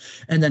often,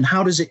 and then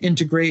how does it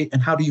integrate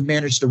and how do you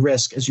manage the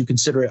risk as you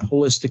consider it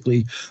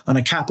holistically on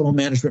a capital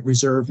management,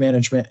 reserve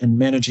management, and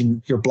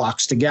managing your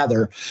blocks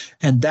together.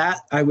 And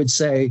that, I would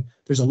say,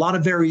 there's a lot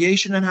of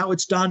variation in how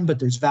it's done, but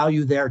there's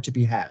value there to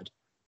be had.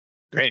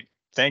 Great.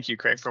 Thank you,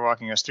 Craig, for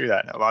walking us through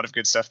that. A lot of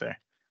good stuff there.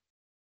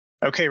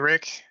 Okay,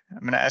 Rick, I'm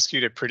going to ask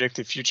you to predict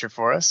the future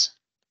for us.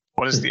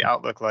 What is the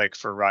outlook like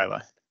for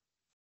RILA?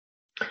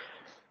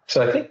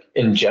 So I think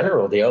in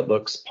general, the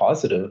outlook's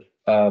positive.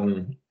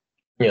 Some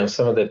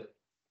of the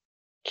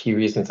key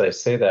reasons I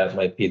say that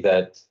might be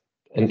that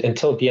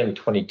until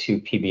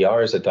VM22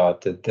 PBR is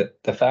adopted,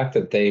 the fact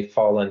that they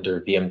fall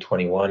under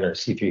VM21 or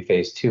C3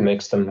 Phase 2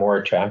 makes them more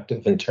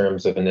attractive in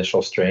terms of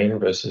initial strain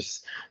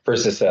versus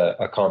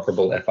a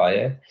comparable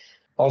FIA.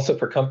 Also,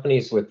 for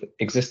companies with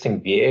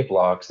existing VA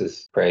blocks,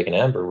 as Craig and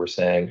Amber were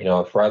saying,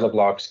 if RILA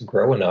blocks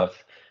grow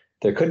enough,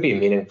 there could be a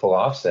meaningful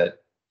offset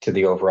to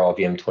the overall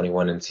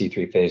VM21 and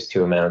C3 Phase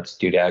 2 amounts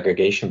due to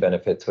aggregation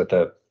benefits with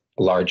a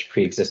large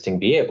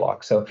pre-existing VA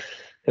block. So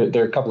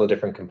there are a couple of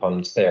different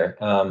components there.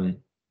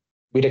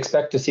 We'd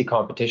expect to see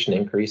competition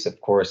increase,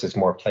 of course, as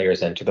more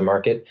players enter the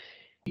market.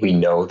 We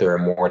know there are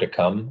more to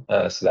come,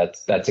 so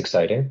that's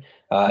exciting.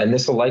 And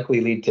this will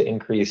likely lead to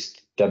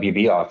increased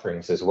WB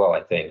offerings as well,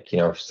 I think.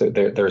 So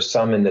there's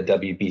some in the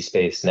WB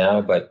space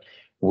now, but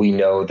we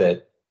know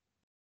that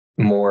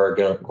more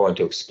are going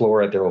to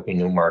explore it. There will be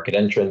new market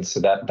entrants,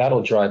 so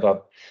that'll drive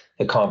up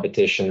the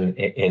competition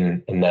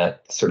in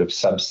that sort of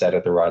subset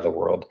of the RILA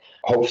world.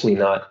 Hopefully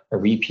not a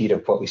repeat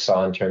of what we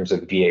saw in terms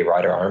of VA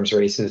rider arms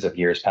races of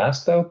years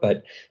past, though,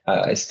 but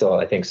I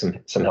think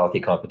some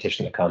healthy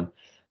competition to come.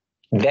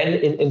 Then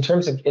in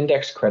terms of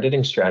index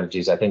crediting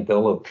strategies, I think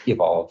they'll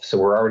evolve. So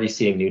we're already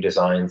seeing new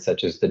designs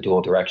such as the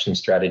dual direction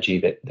strategy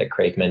that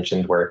Craig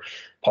mentioned, where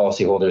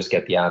policyholders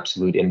get the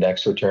absolute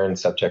index return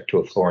subject to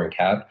a floor and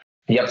cap.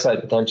 The upside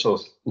potential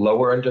is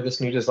lower under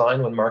this new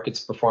design when markets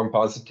perform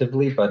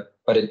positively, but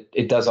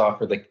it does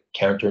offer the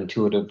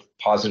counterintuitive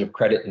positive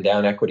credit and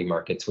down equity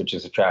markets, which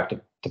is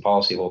attractive to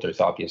policyholders,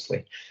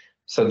 obviously.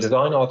 So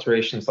design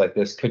alterations like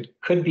this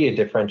could be a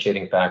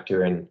differentiating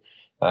factor in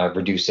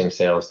reducing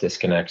sales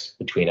disconnects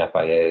between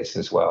FIAs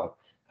as well.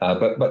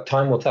 But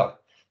time will tell.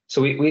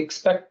 So we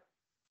expect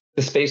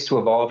the space to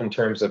evolve in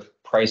terms of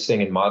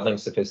pricing and modeling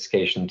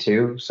sophistication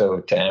too. So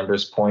to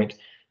Amber's point,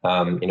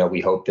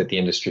 we hope that the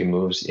industry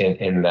moves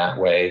in that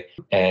way.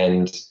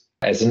 And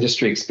as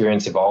industry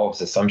experience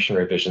evolves, assumption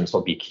revisions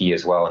will be key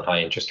as well in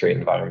high interest rate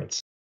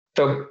environments.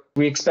 So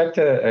we expect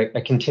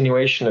a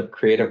continuation of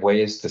creative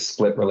ways to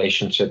split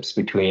relationships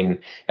between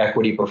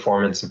equity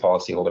performance and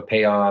policyholder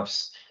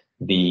payoffs,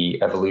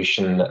 the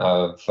evolution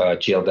of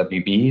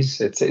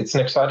GLWBs. It's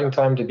an exciting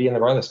time to be in the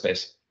RILA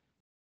space.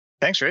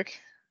 Thanks, Rick.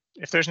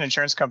 If there's an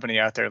insurance company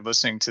out there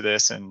listening to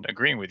this and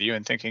agreeing with you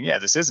and thinking, yeah,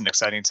 this is an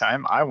exciting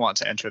time, I want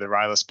to enter the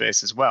RILA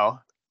space as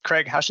well.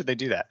 Craig, how should they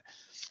do that?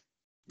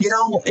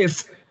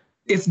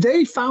 If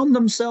they found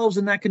themselves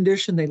in that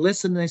condition, they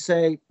listen, they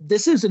say,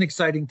 this is an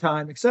exciting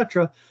time,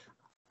 etc.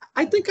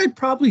 I think I'd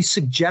probably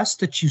suggest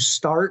that you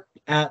start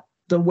at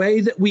the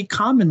way that we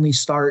commonly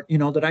start,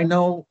 that I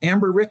know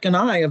Amber, Rick, and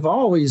I have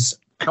always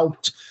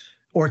helped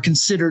or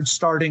considered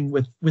starting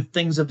with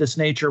things of this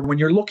nature. When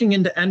you're looking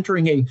into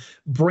entering a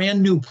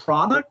brand new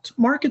product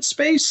market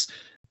space,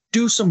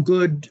 do some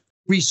good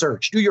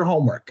research, do your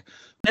homework.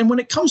 And when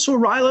it comes to a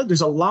RILA,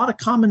 there's a lot of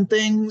common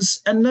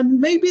things. And then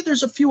maybe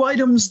there's a few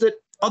items that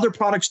other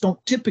products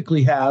don't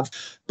typically have,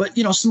 but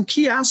some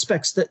key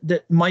aspects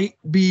that might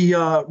be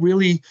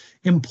really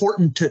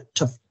important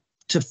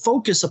to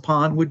focus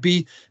upon would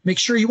be make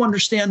sure you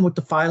understand what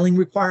the filing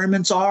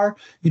requirements are,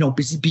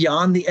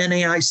 beyond the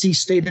NAIC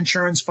state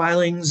insurance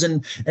filings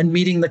and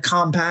meeting the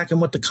compact and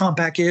what the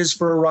compact is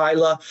for a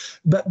RILA.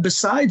 But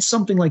besides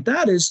something like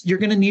that is you're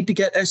going to need to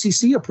get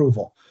SEC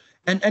approval.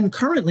 And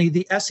currently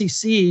the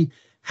SEC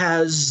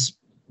has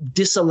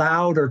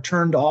disallowed or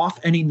turned off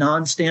any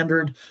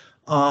non-standard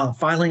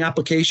filing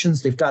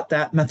applications. They've got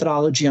that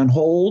methodology on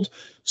hold.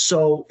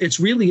 So it's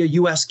really a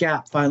US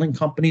GAAP filing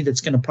company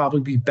that's going to probably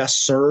be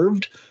best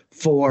served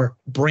for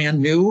brand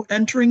new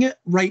entering it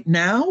right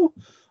now.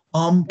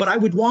 But I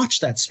would watch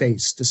that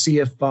space to see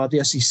if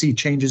the SEC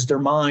changes their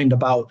mind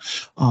about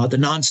the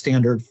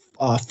non-standard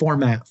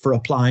format for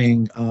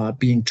applying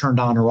being turned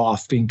on or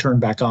off, being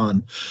turned back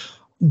on.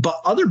 But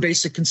other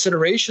basic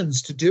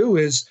considerations to do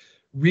is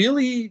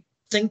really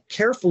think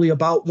carefully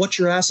about what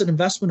your asset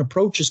investment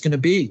approach is going to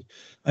be.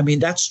 I mean,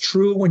 that's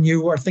true when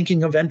you are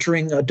thinking of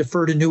entering a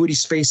deferred annuity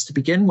space to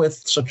begin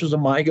with, such as a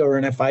MYGA or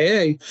an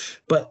FIA.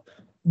 But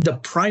the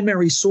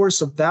primary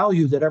source of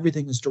value that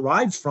everything is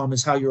derived from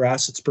is how your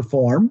assets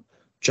perform,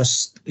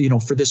 just,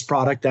 for this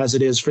product as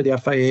it is for the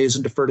FIAs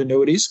and deferred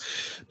annuities.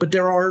 But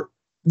there are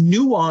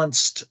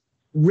nuanced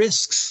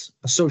risks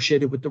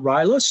associated with the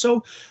RILA.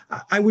 So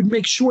I would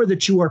make sure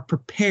that you are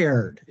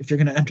prepared if you're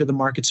going to enter the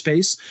market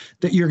space,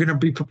 that you're going to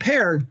be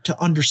prepared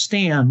to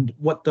understand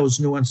what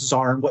those nuances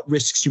are and what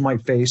risks you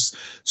might face.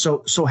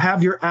 So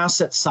have your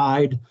asset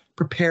side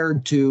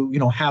prepared to,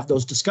 have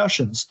those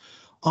discussions.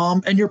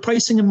 And your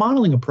pricing and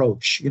modeling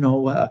approach.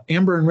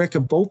 Amber and Rick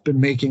have both been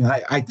making,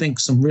 I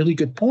think, some really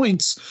good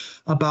points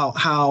about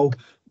how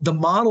the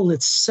model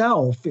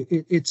itself,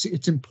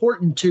 it's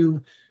important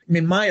to,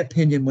 in my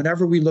opinion,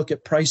 whenever we look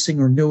at pricing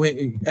or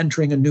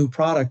entering a new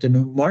product in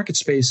new market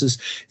spaces,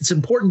 it's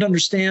important to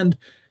understand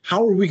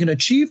how are we going to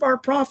achieve our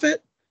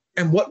profit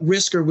and what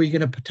risk are we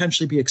going to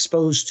potentially be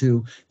exposed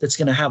to that's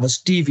going to have us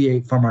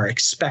deviate from our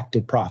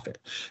expected profit?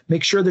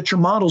 Make sure that your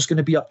model is going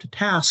to be up to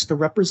task to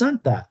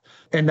represent that.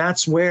 And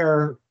that's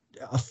where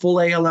a full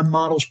ALM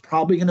model is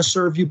probably going to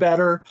serve you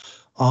better.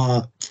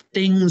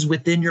 Things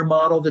within your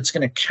model that's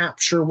going to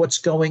capture what's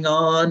going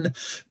on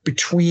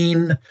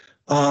between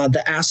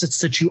the assets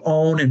that you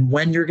own and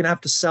when you're going to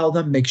have to sell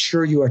them. Make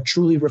sure you are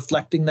truly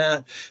reflecting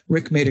that.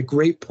 Rick made a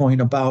great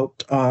point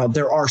about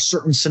there are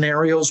certain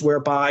scenarios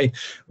whereby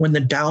when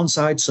the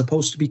downside's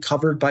supposed to be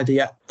covered by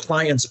the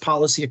client's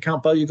policy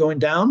account value going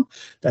down,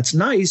 that's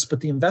nice, but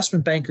the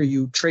investment banker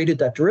you traded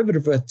that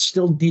derivative with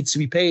still needs to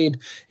be paid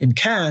in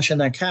cash,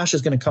 and that cash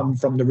is going to come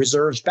from the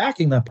reserves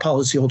backing that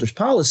policyholder's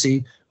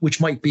policy,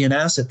 which might be an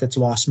asset that's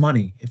lost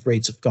money if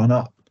rates have gone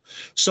up.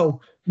 So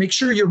make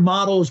sure your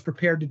model is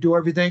prepared to do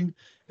everything.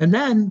 And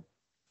then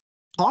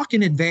talk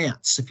in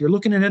advance. If you're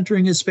looking at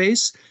entering a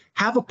space,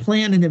 have a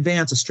plan in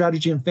advance, a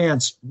strategy in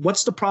advance.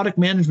 What's the product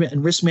management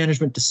and risk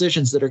management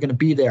decisions that are going to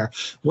be there?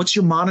 What's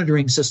your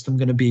monitoring system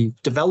going to be?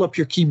 Develop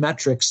your key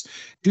metrics.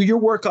 Do your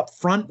work up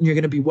front, and you're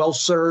going to be well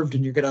served,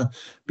 and you're going to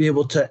be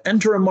able to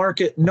enter a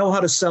market, know how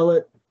to sell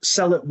it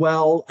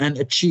well, and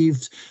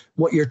achieve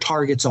what your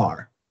targets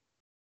are.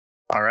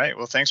 All right.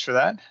 Well, thanks for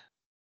that.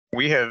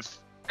 We have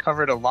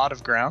covered a lot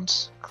of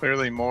ground.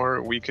 Clearly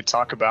more we could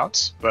talk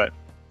about, but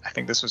I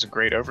think this was a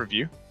great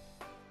overview.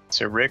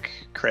 So Rick,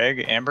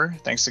 Craig, Amber,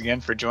 thanks again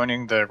for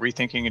joining the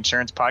Rethinking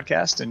Insurance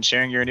podcast and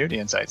sharing your annuity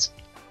insights.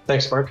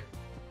 Thanks, Mark.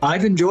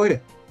 I've enjoyed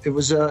it. It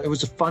was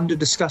a fun to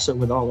discuss it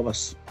with all of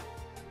us.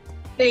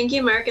 Thank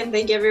you, Mark, and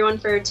thank you everyone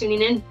for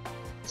tuning in.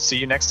 See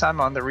you next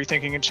time on the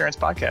Rethinking Insurance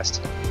podcast.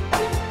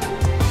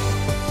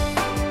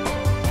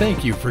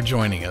 Thank you for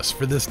joining us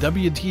for this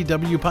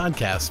WTW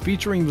podcast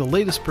featuring the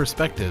latest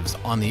perspectives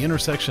on the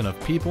intersection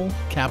of people,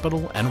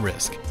 capital, and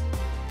risk.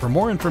 For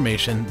more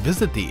information,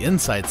 visit the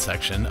Insights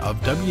section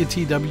of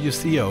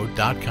WTWCO.com.